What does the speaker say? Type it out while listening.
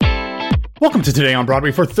Welcome to Today on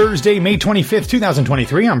Broadway for Thursday, May 25th,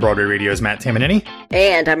 2023. I'm Broadway Radio's Matt Tamanini.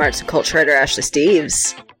 And I'm arts and culture writer Ashley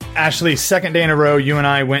Steves. Ashley, second day in a row, you and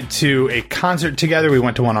I went to a concert together. We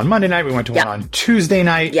went to one on Monday night. We went to one on Tuesday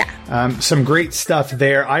night. Some great stuff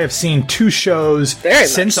there. I have seen two shows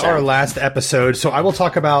since our last episode, so I will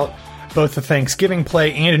talk about both the Thanksgiving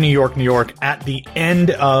play and New York, at the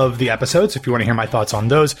end of the episode. So if you want to hear my thoughts on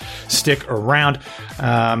those, stick around.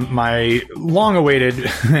 My long-awaited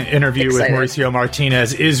interview with Mauricio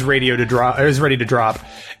Martinez is ready to drop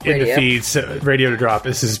in the feeds. Radio to drop.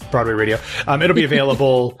 This is Broadway Radio. It'll be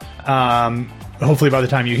available. Hopefully by the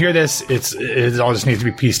time you hear this, it all just needs to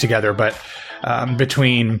be pieced together. But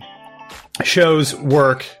between shows,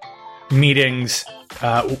 work, meetings,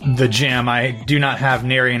 the gym, I do not have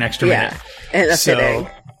nary an extra minute. And a fitting.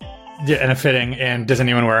 Yeah, and a fitting. And does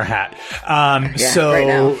anyone wear a hat? Right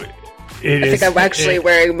now. I think I'm actually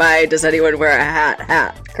wearing my "Does anyone wear a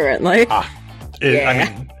hat" currently. I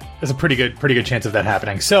mean, there's a pretty good chance of that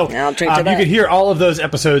happening. So I'll drink to that. You can hear all of those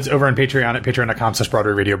episodes over on Patreon at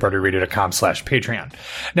patreon.com/Broadway Radio, BroadwayRadio.com/Patreon.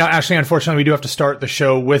 Now, Ashley, unfortunately, we do have to start the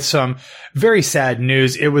show with some very sad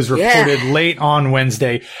news. It was reported late on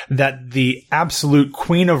Wednesday that the absolute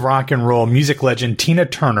queen of rock and roll, music legend Tina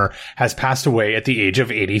Turner, has passed away at the age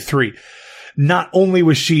of 83. Not only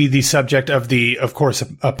was she the subject of the, of course,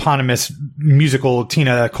 eponymous musical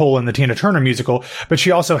Tina Cole, the Tina Turner musical, but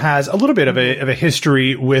she also has a little bit of a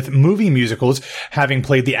history with movie musicals, having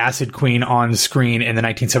played the Acid Queen on screen in the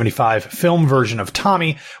 1975 film version of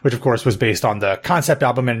Tommy, which of course was based on the concept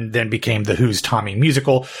album and then became the Who's Tommy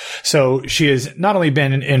musical. So she has not only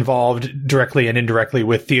been involved directly and indirectly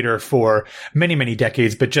with theater for many, many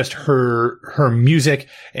decades, but just her music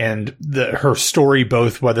and her story,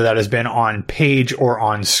 both whether that has been on page or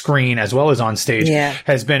on screen as well as on stage,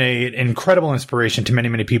 has been an incredible inspiration to many,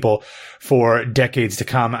 many people for decades to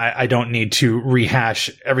come. I don't need to rehash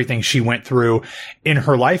everything she went through in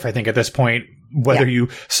her life. I think at this point, whether you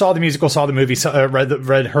saw the musical, saw the movie,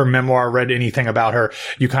 read her memoir, read anything about her,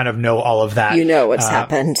 you kind of know all of that. You know what's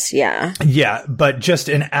happened. Yeah. Yeah. But just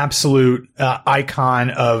an absolute icon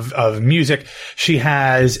of music. She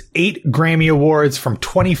has 8 Grammy Awards from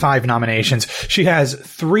 25 nominations. She has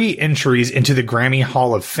 3 entries into the Grammy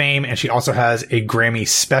Hall of Fame, and she also has a Grammy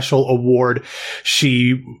Special Award.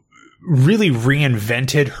 She really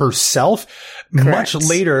reinvented herself much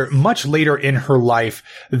later in her life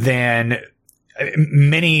than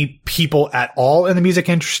many people at all in the music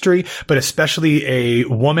industry, but especially a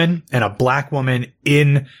woman and a black woman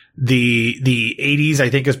in the 80s, I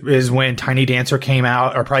think is when Tiny Dancer came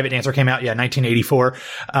out, or Private Dancer came out. 1984.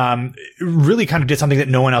 Really kind of did something that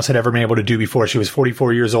no one else had ever been able to do before. She was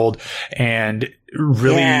 44 years old and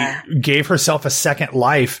really gave herself a second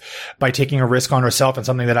life by taking a risk on herself. And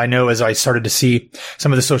something that I know, as I started to see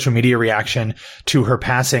some of the social media reaction to her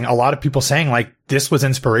passing, a lot of people saying like, this was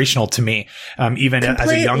inspirational to me, even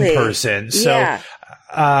as a young person. So,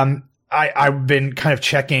 I've been kind of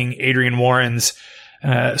checking Adrienne Warren's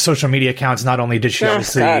social media accounts. Not only did she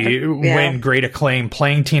obviously win great acclaim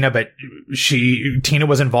playing Tina, but Tina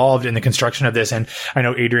was involved in the construction of this. And I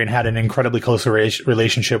know Adrienne had an incredibly close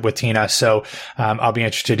relationship with Tina. So, I'll be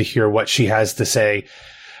interested to hear what she has to say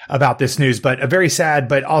about this news, but a very sad,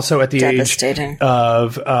 but also at the age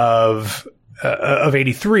of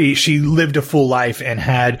 83, she lived a full life and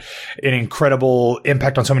had an incredible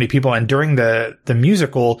impact on so many people. And during the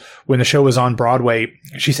musical, when the show was on Broadway,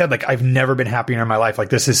 she said, like, I've never been happier in my life. Like,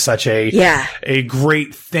 this is such a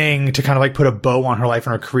great thing to kind of like put a bow on her life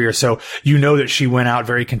and her career. So you know that she went out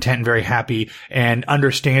very content and very happy and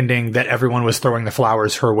understanding that everyone was throwing the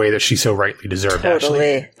flowers her way that she so rightly deserved.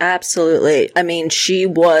 Totally. Ashley. Absolutely. I mean, she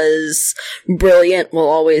was brilliant, will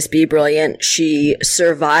always be brilliant. She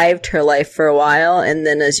survived her life for a while, and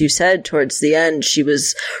then, as you said, towards the end, she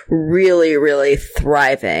was really, really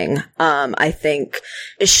thriving. I think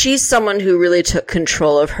she's someone who really took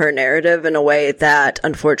control of her narrative in a way that,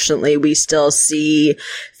 unfortunately, we still see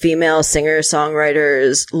female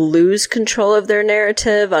singer-songwriters lose control of their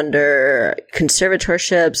narrative under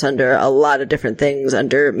conservatorships, under a lot of different things,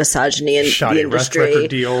 under misogyny in the industry. Record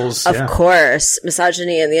deals. Of course,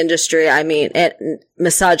 misogyny in the industry. I mean,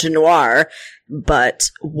 misogynoir.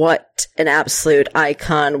 But what an absolute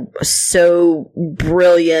icon. So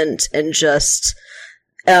brilliant, and just,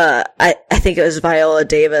 I think it was Viola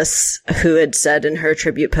Davis who had said in her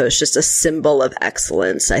tribute post, just a symbol of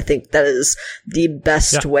excellence. I think that is the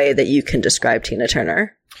best way that you can describe Tina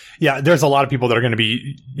Turner. Yeah, there's a lot of people that are going to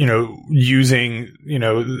be, using,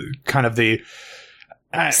 kind of the,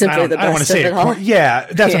 simply the best of it all. Yeah,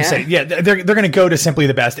 that's what I'm saying. Yeah, they're going to go to simply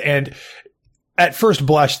the best. And at first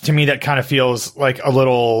blush, to me, that kind of feels like a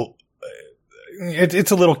little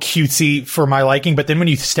it's a little cutesy for my liking, but then when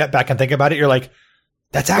you step back and think about it, you're like,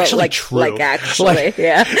 that's actually true. Like actually,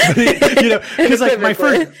 yeah. You know, because like my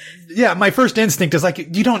first instinct is like,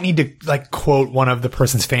 you don't need to like quote one of the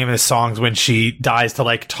person's famous songs when she dies to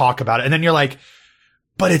like talk about it. And then you're like,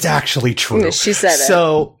 but it's actually true. She said it.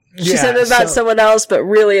 So she said it about someone else, but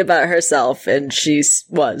really about herself. And she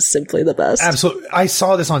was simply the best. Absolutely. I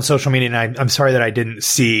saw this on social media and I'm sorry that I didn't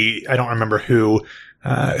see, I don't remember who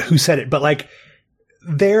said it, but like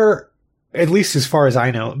at least as far as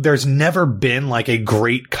I know, there's never been like a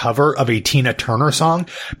great cover of a Tina Turner song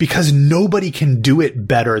because nobody can do it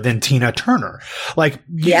better than Tina Turner. Like,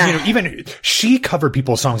 you know, even she covered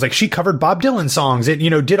people's songs. Like she covered Bob Dylan songs and, you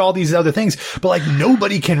know, did all these other things, but like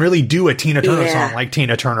nobody can really do a Tina Turner song like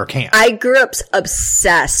Tina Turner can. I grew up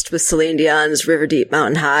obsessed with Celine Dion's River Deep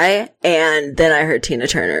Mountain High. And then I heard Tina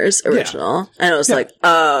Turner's original and I was like,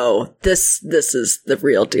 oh, this is the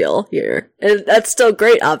real deal here. And that's still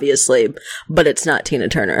great, obviously. But it's not Tina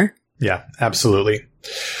Turner. Yeah, absolutely.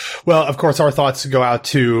 Well, of course, our thoughts go out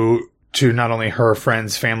to not only her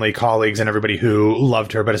friends, family, colleagues, and everybody who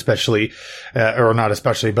loved her, but especially, or not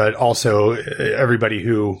especially, but also everybody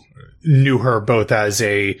who knew her both as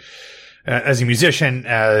a musician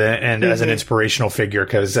and as an inspirational figure,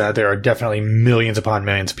 because there are definitely millions upon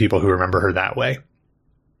millions of people who remember her that way.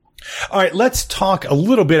 All right, let's talk a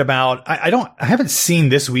little bit about, I haven't seen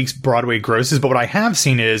this week's Broadway grosses, but what I have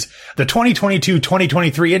seen is the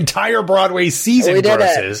 2022-2023 entire Broadway season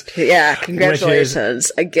grosses. Yeah,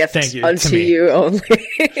 congratulations. A gift unto you only.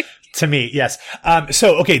 To me, yes.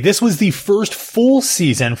 Okay, this was the first full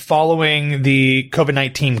season following the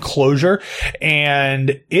COVID-19 closure,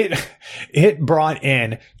 and it brought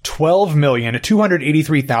in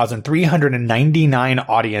 12,283,399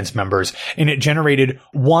 audience members, and it generated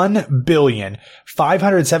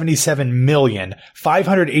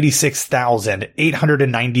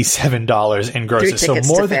 $1,577,586,897 in grosses. So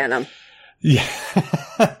more than Phantom. Yeah,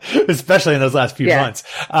 especially in those last few months.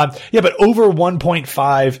 But over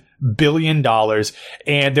 $1.5 billion.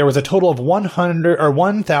 And there was a total of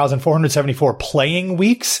 1,474 playing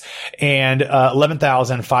weeks and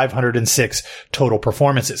 11,506 total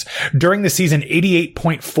performances. During the season,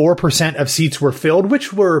 88.4% of seats were filled,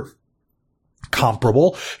 which were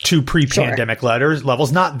comparable to pre-pandemic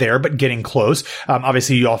levels. Not there, but getting close.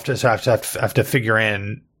 Obviously, you have to figure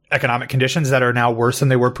in economic conditions that are now worse than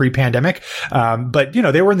they were pre-pandemic. But, you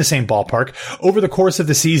know, they were in the same ballpark. Over the course of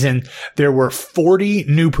the season, there were 40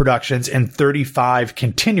 new productions and 35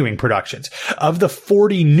 continuing productions. Of the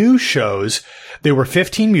 40 new shows, there were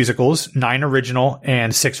 15 musicals, 9 original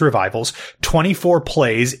and 6 revivals, 24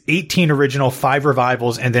 plays, 18 original, 5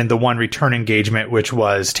 revivals, and then the one return engagement, which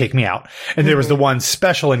was Take Me Out. And there was the one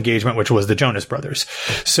special engagement, which was the Jonas Brothers.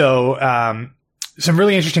 So, some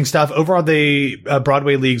really interesting stuff over on the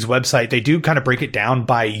Broadway League's website. They do kind of break it down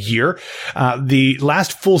by year. The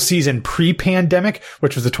last full season pre-pandemic,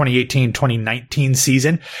 which was the 2018-2019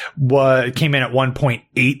 season, came in at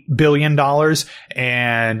 $1.8 billion,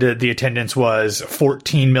 and the attendance was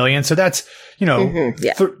 14 million. So that's, you know,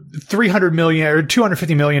 $300 million or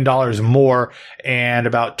 $250 million more, and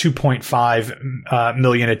about 2.5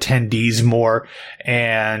 million attendees more,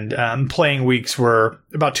 and playing weeks were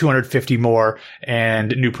about 250 more,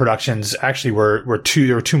 and new productions actually there were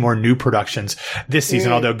two more new productions this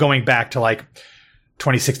season, although going back to like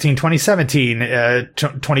 2016, 2017,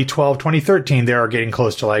 2012, 2013, they are getting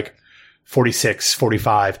close to like 46,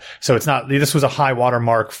 45. So it's not, this was a high water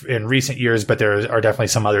mark in recent years, but there are definitely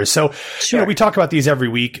some others. So, you know, we talk about these every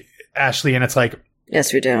week, Ashley, and it's like,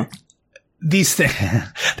 yes, we do. These things,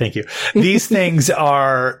 thank you. These things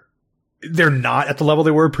they're not at the level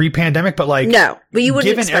they were pre-pandemic, but like, no, but you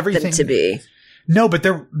wouldn't expect them to be. No, but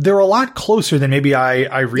they're a lot closer than maybe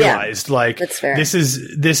I realized. Yeah, like, that's fair. This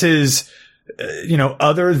is, you know,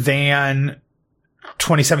 other than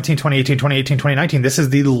 2017, 2018, 2019, this is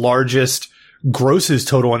the largest grosses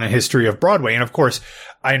total in the history of Broadway. And of course,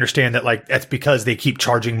 I understand that, like, that's because they keep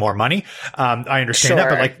charging more money. I understand that,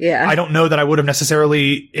 but like, I don't know that I would have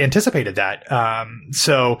necessarily anticipated that.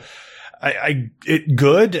 So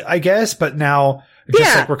good, I guess, but now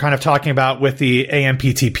just like we're kind of talking about with the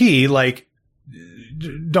AMPTP, like,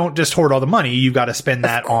 don't just hoard all the money. You got to spend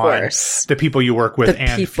that on the people you work with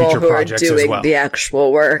and future projects as well. The people who are doing the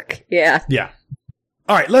actual work. Yeah. Yeah.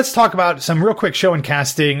 All right, let's talk about some real quick show and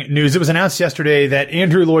casting news. It was announced yesterday that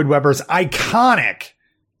Andrew Lloyd Webber's iconic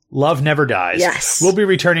Love Never Dies. Yes. We'll be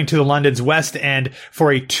returning to the London's West End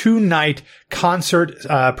for a 2-night concert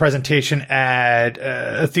presentation at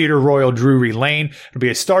Theatre Royal Drury Lane. It'll be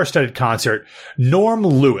a star-studded concert. Norm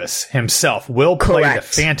Lewis himself will play the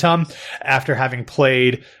Phantom after having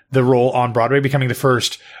played the role on Broadway, becoming the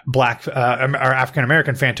first Black or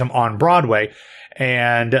African-American Phantom on Broadway.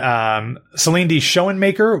 And Celine D.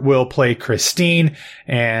 Schoenmaker will play Christine,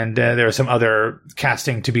 and there are some other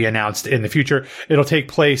casting to be announced in the future. It'll take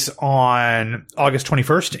place on August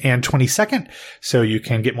 21st and 22nd, so you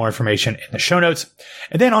can get more information in the show notes.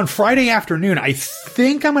 And then on Friday afternoon, I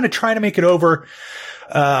think I'm going to try to make it over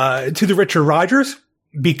to the Richard Rodgers,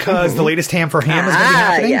 because the latest Ham for Ham is going to be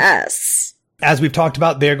happening. Yes. As we've talked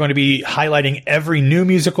about, they're going to be highlighting every new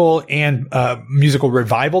musical and musical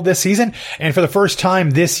revival this season. And for the first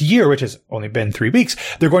time this year, which has only been 3 weeks,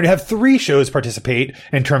 they're going to have 3 shows participate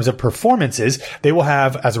in terms of performances. They will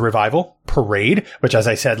have, as a revival, Parade, which, as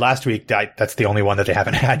I said last week, that's the only one that they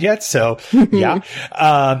haven't had yet. So, yeah,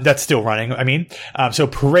 that's still running. I mean, so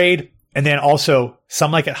Parade, and then also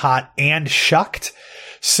Some Like It Hot and Shucked.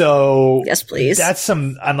 So, yes, please. That's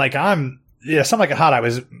Some Like It Hot I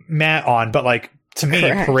was mad on, but like, to me,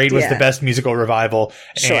 Parade was the best musical revival,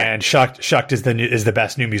 and Shucked is the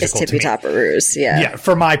best new musical to me. Tippy Topperoos, yeah.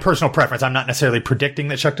 For my personal preference, I'm not necessarily predicting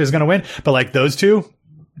that Shucked is going to win, but like those two,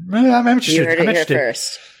 I'm interested. You heard it here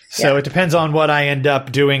first. So it depends on what I end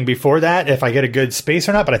up doing before that, if I get a good space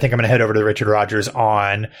or not. But I think I'm going to head over to the Richard Rodgers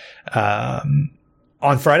on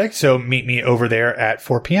Friday. So meet me over there at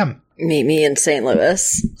 4 p.m. Meet me in St.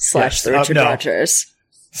 Louis / the Richard Rodgers.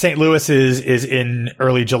 St. Louis is in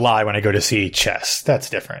early July when I go to see Chess. That's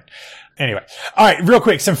different. Anyway. All right. Real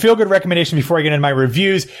quick. Some feel good recommendation before I get into my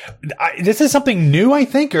reviews. This is something new, I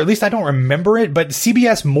think, or at least I don't remember it, but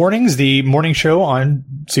CBS Mornings, the morning show on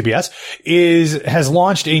CBS, has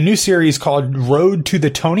launched a new series called Road to the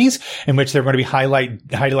Tonys, in which they're going to be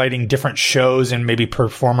highlighting different shows and maybe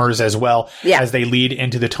performers as well as they lead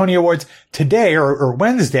into the Tony Awards. Today or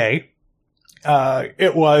Wednesday,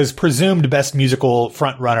 it was presumed best musical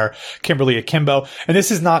frontrunner Kimberly Akimbo. And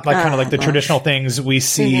this is not like kind of like the traditional things we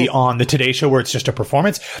see on the Today Show where it's just a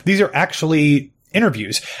performance. These are actually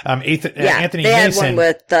interviews. Anthony they Mason. had one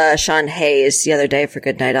with Sean Hayes the other day for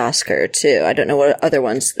Goodnight Oscar too. I don't know what other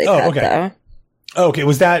ones they've had though. Okay.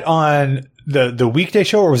 Was that on the weekday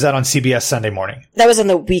show or was that on CBS Sunday morning? That was on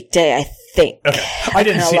the weekday, I think. Okay. I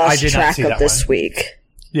did not see that this one. Week.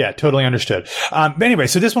 Yeah, totally understood. But anyway,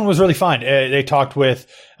 so this one was really fun. They talked with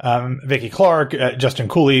Vicky Clark, Justin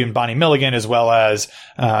Cooley, and Bonnie Milligan, as well as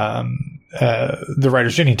the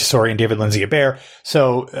writers Ginny Tesori and David Lindsay Abair.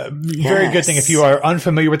 So very good thing. If you are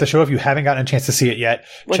unfamiliar with the show, if you haven't gotten a chance to see it yet,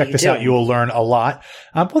 check this out. You will learn a lot.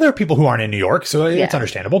 Well, there are people who aren't in New York, so it's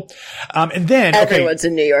understandable. And then everyone's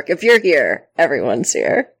in New York. If you're here, everyone's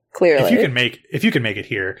here. Clearly, if you can make it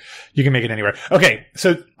here, you can make it anywhere. Okay,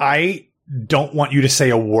 so I don't want you to say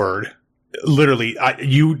a word. Literally,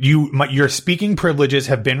 your speaking privileges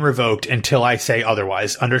have been revoked until I say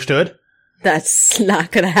otherwise. Understood? That's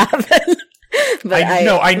not going to happen. But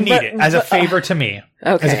I need it as a favor to me.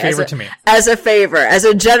 Okay. As a favor to me. As a favor. As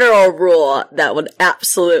a general rule, that would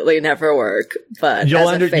absolutely never work. But you'll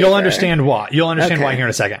understand why. You'll understand why here in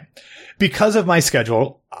a second. Because of my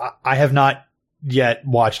schedule, I have not yet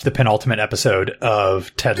watched the penultimate episode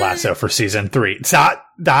of Ted Lasso for season 3.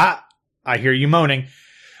 I hear you moaning,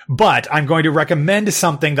 but I'm going to recommend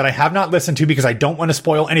something that I have not listened to because I don't want to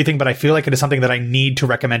spoil anything, but I feel like it is something that I need to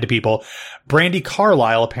recommend to people. Brandi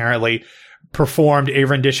Carlile apparently performed a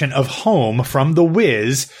rendition of Home from The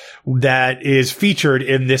Wiz that is featured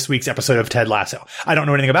in this week's episode of Ted Lasso. I don't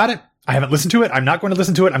know anything about it. I haven't listened to it. I'm not going to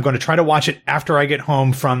listen to it. I'm going to try to watch it after I get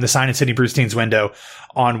home from the Sign and Sydney Brustein's window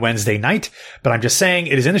on Wednesday night. But I'm just saying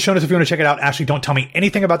it is in the show notes if you want to check it out. Ashley, don't tell me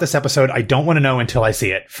anything about this episode. I don't want to know until I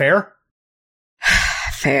see it. Fair?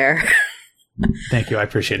 Fair. Thank you. I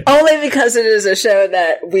appreciate it. Only because it is a show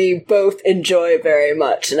that we both enjoy very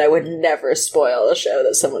much, and I would never spoil a show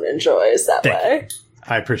that someone enjoys that way.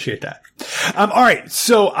 I appreciate that. All right.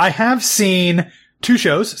 So I have seen 2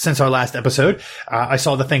 shows since our last episode. I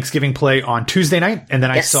saw the Thanksgiving play on Tuesday night, and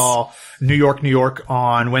then I saw New York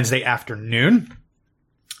on Wednesday afternoon.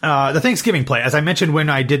 The Thanksgiving play, as I mentioned when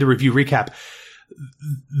I did the review recap,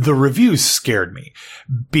 the reviews scared me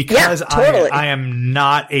because I am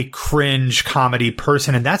not a cringe comedy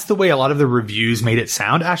person. And that's the way a lot of the reviews made it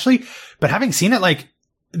sound, Ashley. But having seen it, like,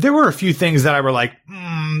 there were a few things that I were like,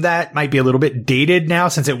 that might be a little bit dated now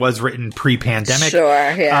since it was written pre-pandemic.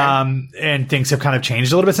 Sure, yeah. And things have kind of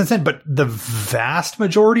changed a little bit since then. But the vast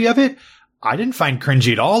majority of it, I didn't find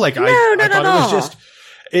cringy at all. Like, I thought it was just,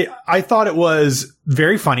 I thought it was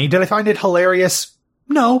very funny. Did I find it hilarious?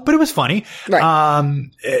 No, but it was funny.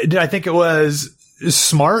 Right. Did I think it was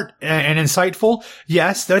smart and insightful?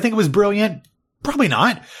 Yes. Did I think it was brilliant? Probably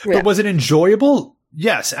not. Yeah. But was it enjoyable?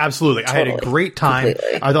 Yes, absolutely. Totally. I had a great time.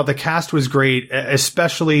 Completely. I thought the cast was great,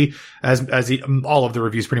 especially as all of the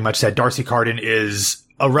reviews pretty much said, Darcy Carden is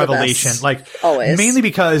a revelation. Like, always. Mainly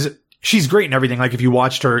because she's great in everything. Like if you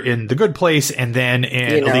watched her in The Good Place and then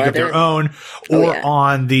in A League of Their Own or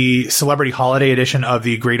on the Celebrity Holiday edition of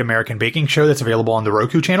the Great American Baking Show that's available on the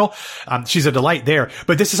Roku channel. She's a delight there,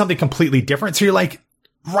 but this is something completely different. So you're like,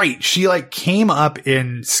 right. She like came up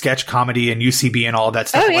in sketch comedy and UCB and all of that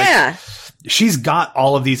stuff. Oh, yeah. She's got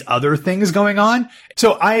all of these other things going on.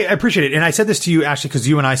 So I appreciate it. And I said this to you, Ashley, because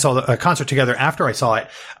you and I saw a concert together after I saw it.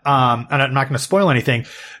 And I'm not going to spoil anything.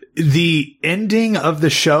 The ending of the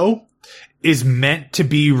show is meant to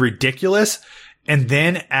be ridiculous. And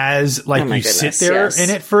then as like you sit there in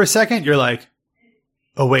it for a second, you're like,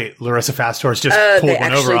 oh wait, Larissa Fastor's just pulled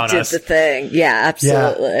one over on us. The thing. Yeah,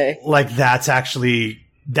 absolutely. Yeah, like that's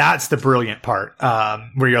the brilliant part.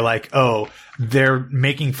 Where you're like, oh, they're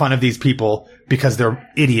making fun of these people because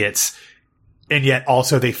they're idiots. And yet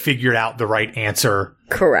also they figured out the right answer.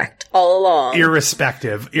 Correct. All along.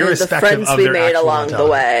 Irrespective the friends of we their made along the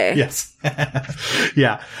way. Yes.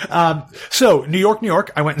 Yeah. So New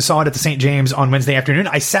York. I went and saw it at the St. James on Wednesday afternoon.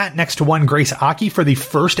 I sat next to one Grace Aki for the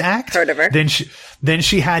first act. Heard of her. Then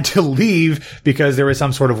she had to leave because there was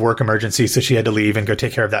some sort of work emergency. So she had to leave and go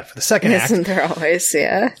take care of that for the second act. Isn't there always?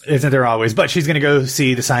 Yeah. Isn't there always? But she's going to go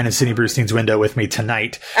see The Sign in Sidney Brustein's Window with me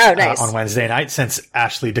tonight. Oh, nice. On Wednesday night since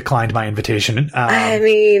Ashley declined my invitation. I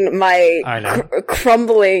mean, my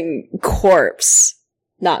crumbling corpse.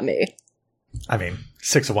 Not me. I mean,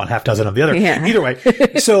 6 of one, half dozen of the other. Yeah. Either way.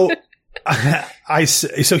 So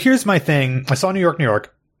so here's my thing. I saw New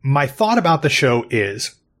York. My thought about the show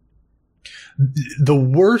is the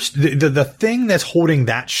worst, the thing that's holding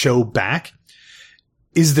that show back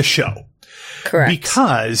is the show. Correct.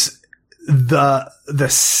 Because the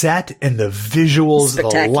set and the visuals,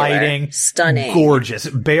 the lighting, stunning, gorgeous.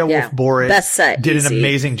 Beowulf Boris best set, did an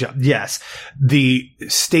amazing job. Yes, the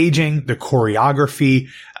staging, the choreography,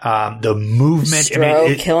 the movement.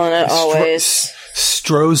 Stroh killing it always.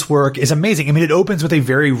 Stroh's work is amazing. I mean, it opens with a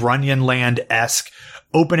very Runyon Land-esque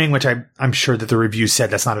opening, which I'm sure that the review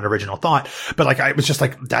said that's not an original thought, but like I was just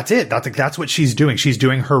like, that's it. That's what she's doing. She's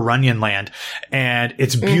doing her Runyon Land, and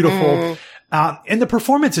it's beautiful. Mm-hmm. And the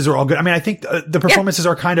performances are all good. I mean, I think the performances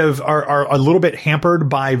are kind of, are a little bit hampered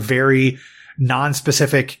by very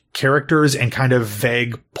non-specific characters and kind of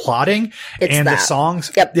vague plotting. The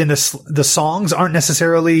songs, and the songs aren't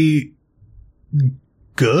necessarily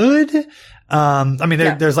good. I mean,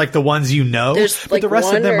 there's like the ones, but the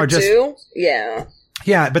rest of them are just,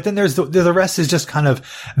 yeah, but then there's the rest is just kind of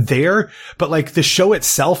there, but like the show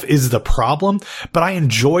itself is the problem, but I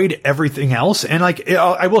enjoyed everything else. And like,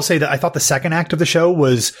 I will say that I thought the second act of the show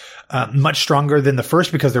was much stronger than the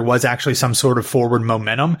first because there was actually some sort of forward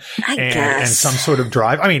momentum and some sort of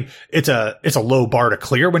drive. I mean, it's a low bar to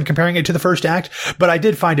clear when comparing it to the first act, but I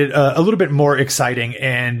did find it a little bit more exciting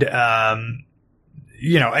and,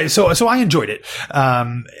 so I enjoyed it.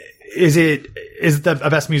 Is the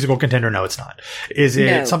best musical contender? No, it's not. Is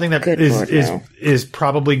it something that is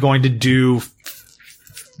probably going to do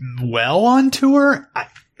well on tour?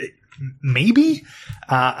 Maybe.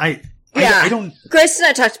 I don't. Grace and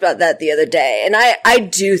I talked about that the other day, and I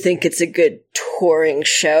do think it's a good touring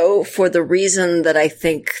show for the reason that I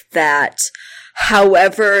think that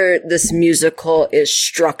however this musical is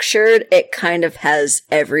structured, it kind of has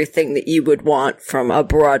everything that you would want from a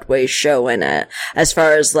Broadway show in it. As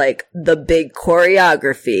far as like the big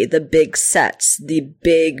choreography, the big sets, the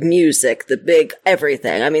big music, the big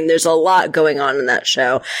everything. I mean, there's a lot going on in that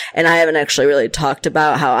show. And I haven't actually really talked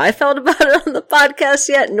about how I felt about it on the podcast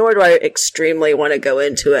yet, nor do I extremely want to go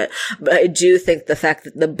into it. But I do think the fact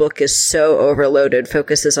that the book is so overloaded,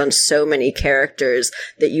 focuses on so many characters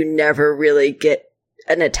that you never really get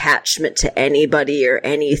an attachment to anybody or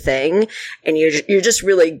anything, and you're just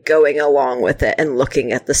really going along with it and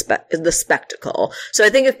looking at the spectacle. So I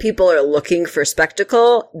think if people are looking for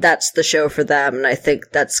spectacle, that's the show for them, and I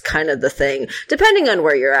think that's kind of the thing, depending on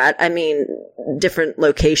where you're at. I mean, different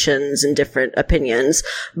locations and different opinions,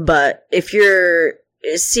 but if you're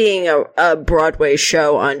seeing a Broadway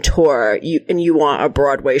show on tour, you want a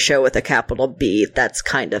Broadway show with a capital B, that's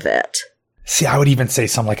kind of it. See, I would even say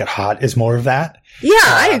Some Like It Hot is more of that. Yeah,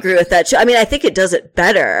 I agree with that too. I mean, I think it does it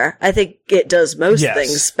better. I think it does most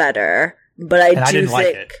things better, but I do think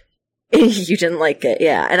like it. You didn't like it.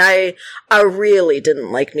 Yeah. And I really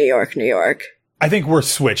didn't like New York. I think we're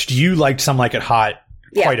switched. You liked Some Like It Hot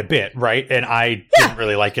quite a bit, right? And I didn't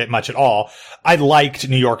really like it much at all. I liked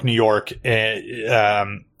New York,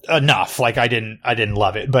 enough. Like I didn't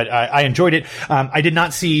love it, but I enjoyed it. I did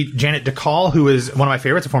not see Janet DeCall, who is one of my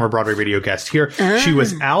favorites, a former Broadway radio guest here. She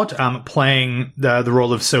was out, playing the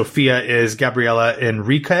role of Sophia is Gabriela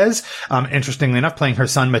Enriquez. Interestingly enough, playing her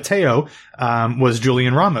son Mateo, was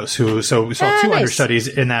Julian Ramos, so we saw two understudies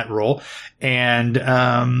in that role. And,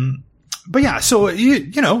 but yeah, so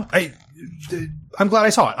I'm glad I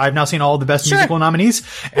saw it. I've now seen all the best musical nominees,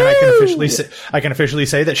 and I can officially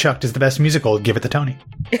say that Shucked is the best musical. Give it the Tony.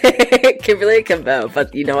 Kimberly Kimbo,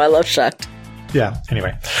 but I love Shucked. Yeah.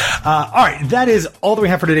 Anyway. All right. That is all that we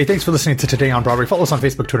have for today. Thanks for listening to Today on Broadway. Follow us on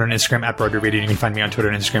Facebook, Twitter, and Instagram at Broadway Radio. You can find me on Twitter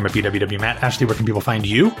and Instagram at BWWMatt. Ashley, where can people find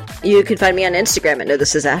you? You can find me on Instagram at No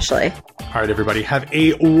This Is Ashley. All right, everybody. Have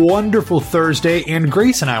a wonderful Thursday, and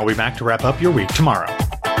Grace and I will be back to wrap up your week tomorrow.